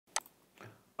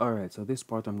Alright, so this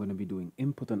part I'm going to be doing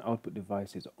input and output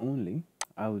devices only.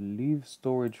 I will leave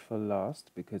storage for last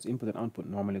because input and output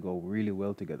normally go really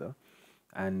well together,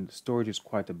 and storage is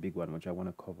quite a big one which I want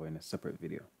to cover in a separate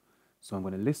video. So I'm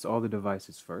going to list all the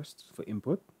devices first for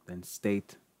input, then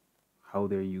state how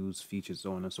they're used, features,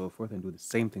 so on and so forth, and do the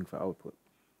same thing for output.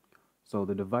 So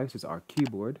the devices are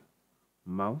keyboard,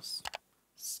 mouse,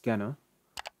 scanner,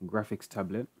 graphics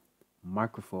tablet,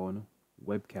 microphone,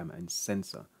 webcam, and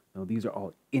sensor. Now, these are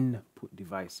all input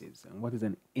devices. And what is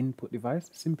an input device?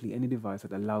 Simply any device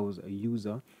that allows a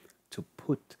user to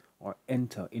put or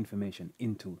enter information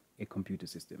into a computer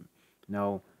system.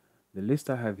 Now, the list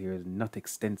I have here is not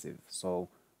extensive. So,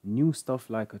 new stuff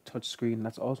like a touch screen,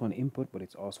 that's also an input, but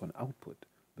it's also an output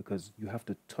because you have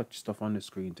to touch stuff on the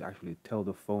screen to actually tell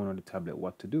the phone or the tablet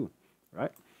what to do,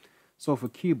 right? So for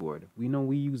keyboard, we know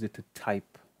we use it to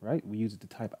type, right? We use it to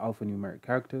type alphanumeric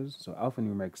characters. So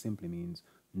alphanumeric simply means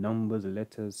numbers,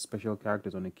 letters, special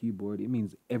characters on a keyboard. It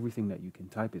means everything that you can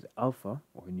type is alpha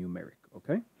or numeric,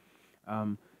 okay?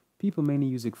 People mainly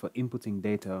use it for inputting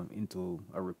data into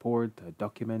a report, a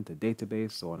document, a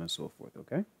database, so on and so forth,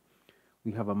 okay?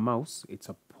 We have a mouse. It's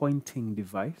a pointing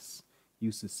device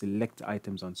used to select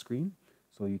items on screen.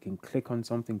 So you can click on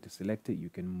something to select it. You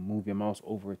can move your mouse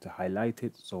over it to highlight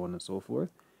it, so on and so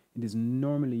forth. It is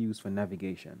normally used for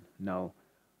navigation. Now,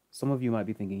 some of you might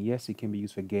be thinking, yes, it can be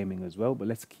used for gaming as well, but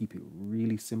let's keep it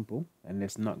really simple and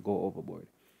let's not go overboard.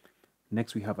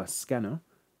 Next, we have a scanner.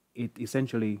 It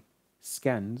essentially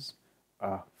scans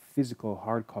a physical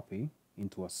hard copy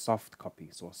into a soft copy.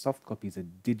 So a soft copy is a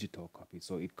digital copy.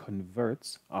 So it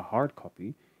converts a hard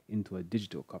copy into a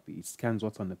digital copy. It scans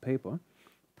what's on the paper,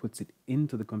 puts it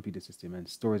into the computer system, and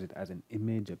stores it as an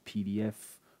image, a PDF,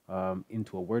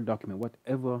 into a Word document,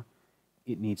 whatever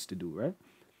it needs to do, right?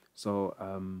 So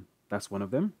that's one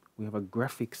of them. We have a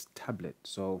graphics tablet.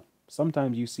 So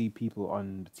sometimes you see people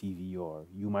on the TV, or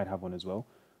you might have one as well.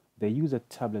 They use a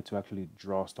tablet to actually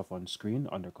draw stuff on screen,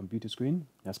 on their computer screen.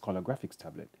 That's called a graphics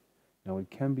tablet. Now,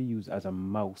 it can be used as a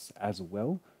mouse as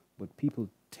well, but people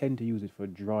tend to use it for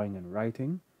drawing and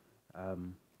writing.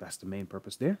 That's the main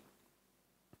purpose there.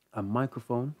 A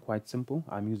microphone, quite simple.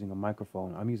 I'm using a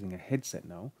microphone. I'm using a headset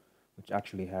now, which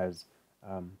actually has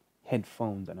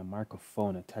headphones and a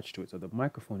microphone attached to it. So the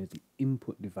microphone is the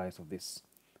input device of this.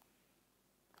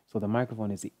 So the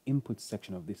microphone is the input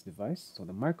section of this device. So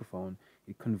the microphone,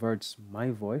 it converts my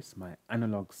voice, my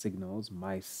analog signals,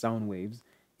 my sound waves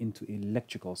into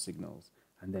electrical signals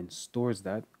and then stores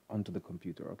that onto the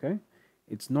computer, okay?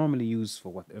 It's normally used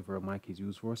for whatever a mic is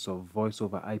used for. So voice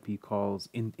over IP calls,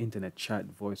 internet chat,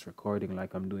 voice recording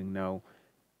like I'm doing now,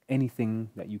 anything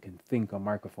that you can think a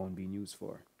microphone being used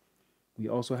for. We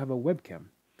also have a webcam.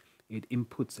 It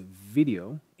inputs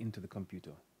video into the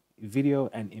computer, video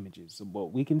and images. So, but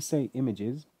we can say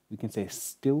images, we can say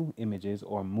still images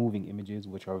or moving images,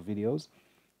 which are videos.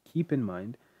 Keep in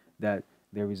mind that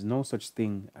there is no such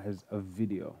thing as a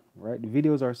video, right?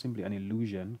 Videos are simply an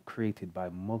illusion created by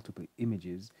multiple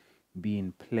images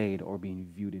being played or being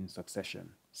viewed in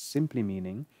succession. Simply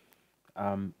meaning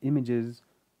images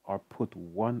are put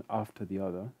one after the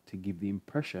other to give the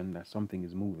impression that something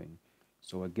is moving.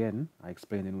 So again, I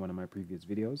explained in one of my previous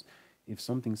videos, if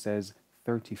something says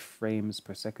 30 frames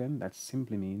per second, that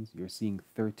simply means you're seeing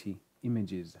 30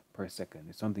 images per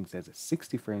second. If something says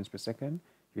 60 frames per second,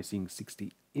 you're seeing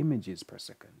 60 images per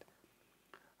second.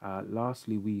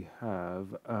 Lastly, we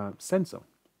have sensor.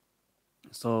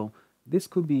 So this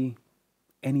could be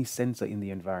any sensor in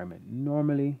the environment.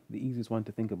 Normally, the easiest one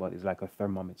to think about is like a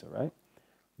thermometer, right?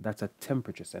 That's a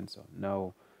temperature sensor.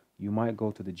 Now, you might go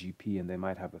to the GP and they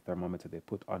might have a thermometer they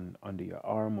put on under your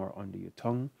arm or under your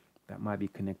tongue that might be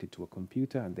connected to a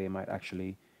computer, and they might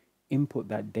actually input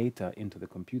that data into the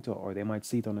computer, or they might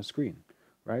see it on a screen,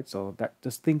 right? So that,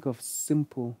 just think of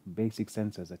simple basic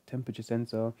sensors, a temperature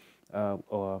sensor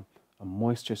or a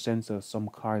moisture sensor. Some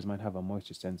cars might have a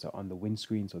moisture sensor on the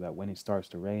windscreen so that when it starts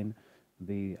to rain,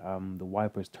 the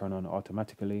wipers turn on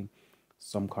automatically.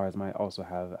 Some cars might also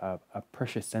have a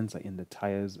pressure sensor in the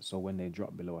tires, so when they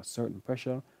drop below a certain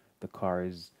pressure, the car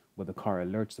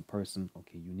alerts the person,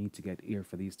 okay, you need to get air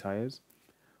for these tires.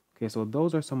 Okay, so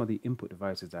those are some of the input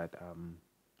devices that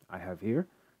I have here.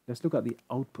 Let's look at the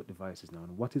output devices now.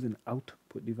 And what is an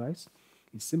output device?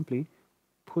 It simply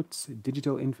puts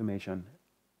digital information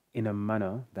in a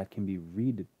manner that can be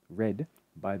read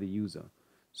by the user.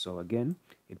 So again,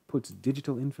 it puts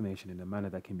digital information in a manner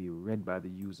that can be read by the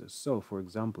user. So for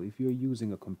example, if you're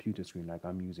using a computer screen like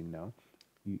I'm using now,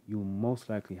 you'll most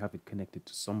likely have it connected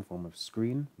to some form of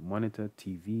screen, monitor,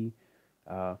 TV,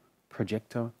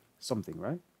 projector, something,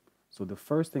 right? So the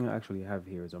first thing I actually have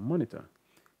here is a monitor.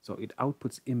 So it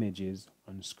outputs images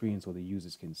on screen so the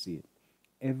users can see it.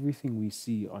 Everything we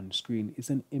see on screen is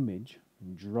an image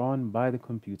drawn by the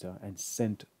computer and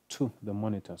sent to the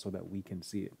monitor so that we can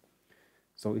see it.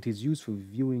 So it is used for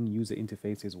viewing user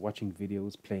interfaces, watching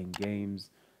videos, playing games,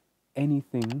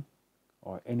 anything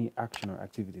or any action or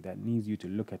activity that needs you to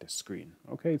look at a screen.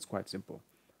 Okay, it's quite simple.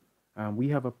 We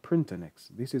have a printer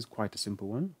next. This is quite a simple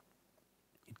one.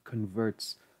 It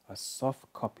converts a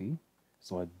soft copy,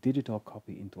 so a digital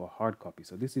copy, into a hard copy.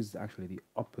 So this is actually the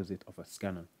opposite of a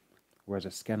scanner. Whereas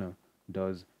a scanner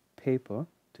does paper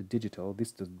to digital,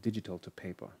 this does digital to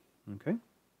paper. Okay?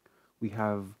 We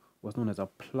have what's known as a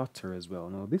plotter as well.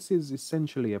 Now, this is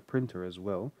essentially a printer as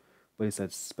well, but it's a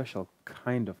special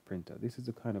kind of printer. This is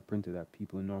the kind of printer that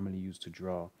people normally use to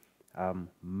draw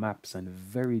maps and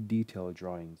very detailed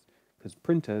drawings. Because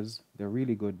printers, they're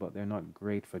really good, but they're not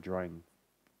great for drawing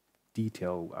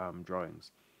detailed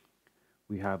drawings.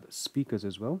 We have speakers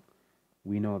as well.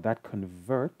 We know that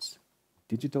converts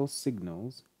digital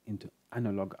signals into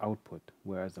analog output,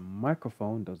 whereas a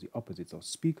microphone does the opposite. So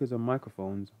speakers and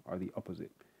microphones are the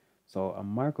opposite. So a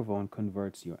microphone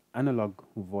converts your analog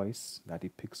voice that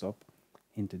it picks up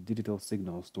into digital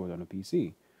signals stored on a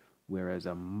PC, whereas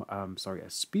a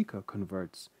speaker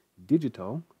converts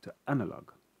digital to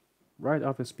analog. Right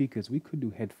after speakers, we could do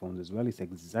headphones as well. It's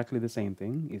exactly the same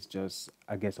thing. It's just,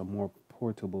 I guess, a more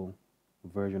portable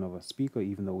version of a speaker,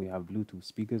 even though we have Bluetooth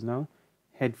speakers now.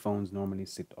 Headphones normally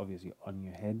sit obviously on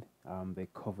your head. They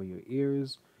cover your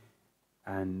ears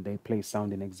and they play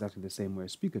sound in exactly the same way a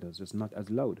speaker does, just not as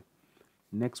loud.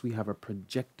 Next, we have a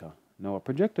projector. Now, a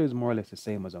projector is more or less the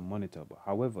same as a monitor, but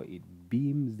however, it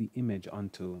beams the image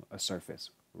onto a surface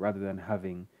rather than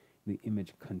having the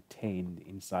image contained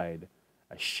inside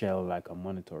a shell like a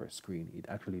monitor or a screen. It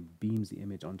actually beams the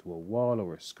image onto a wall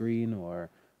or a screen or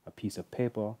a piece of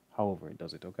paper, however it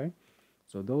does it, okay?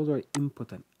 So those are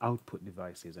input and output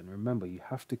devices. And remember, you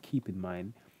have to keep in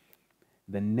mind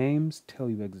the names tell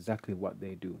you exactly what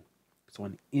they do. So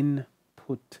an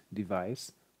input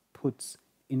device puts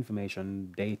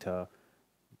information, data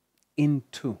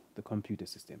into the computer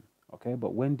system, okay?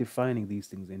 But when defining these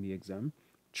things in the exam,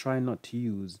 try not to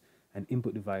use an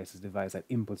input device as a device that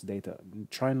inputs data.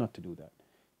 Try not to do that.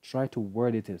 Try to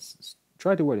word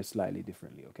it slightly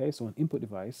differently, okay? So an input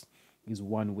device is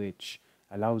one which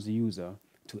allows the user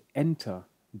to enter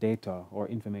data or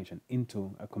information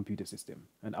into a computer system.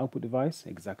 An output device,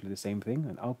 exactly the same thing.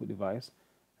 An output device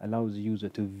allows the user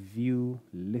to view,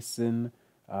 listen,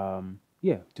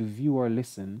 to view or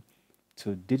listen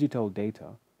to digital data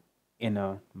in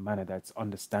a manner that's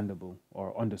understandable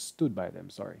or understood by them,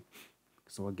 sorry.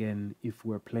 So again, if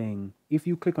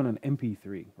you click on an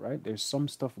MP3, right, there's some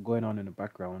stuff going on in the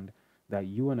background that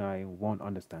you and I won't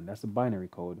understand. That's a binary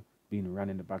code being run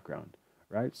in the background,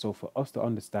 right? So for us to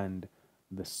understand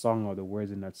the song or the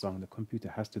words in that song, the computer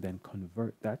has to then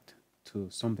convert that to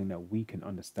something that we can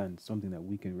understand, something that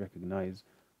we can recognize,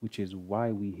 which is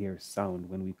why we hear sound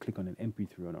when we click on an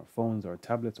MP3 on our phones or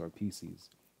tablets or PCs,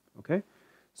 okay?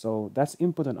 So that's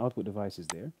input and output devices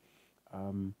there.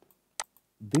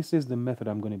 This is the method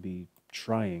I'm going to be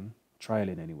trialing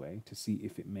anyway, to see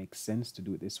if it makes sense to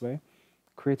do it this way.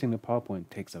 Creating the PowerPoint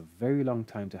takes a very long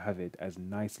time to have it as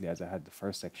nicely as I had the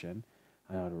first section,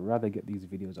 and I'd rather get these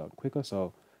videos out quicker.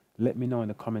 So let me know in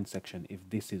the comment section if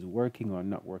this is working or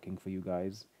not working for you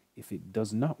guys. If it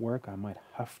does not work, I might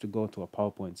have to go to a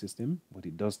PowerPoint system, but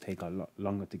it does take a lot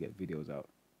longer to get videos out.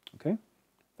 Okay?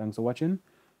 Thanks for watching,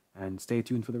 and stay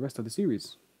tuned for the rest of the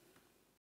series.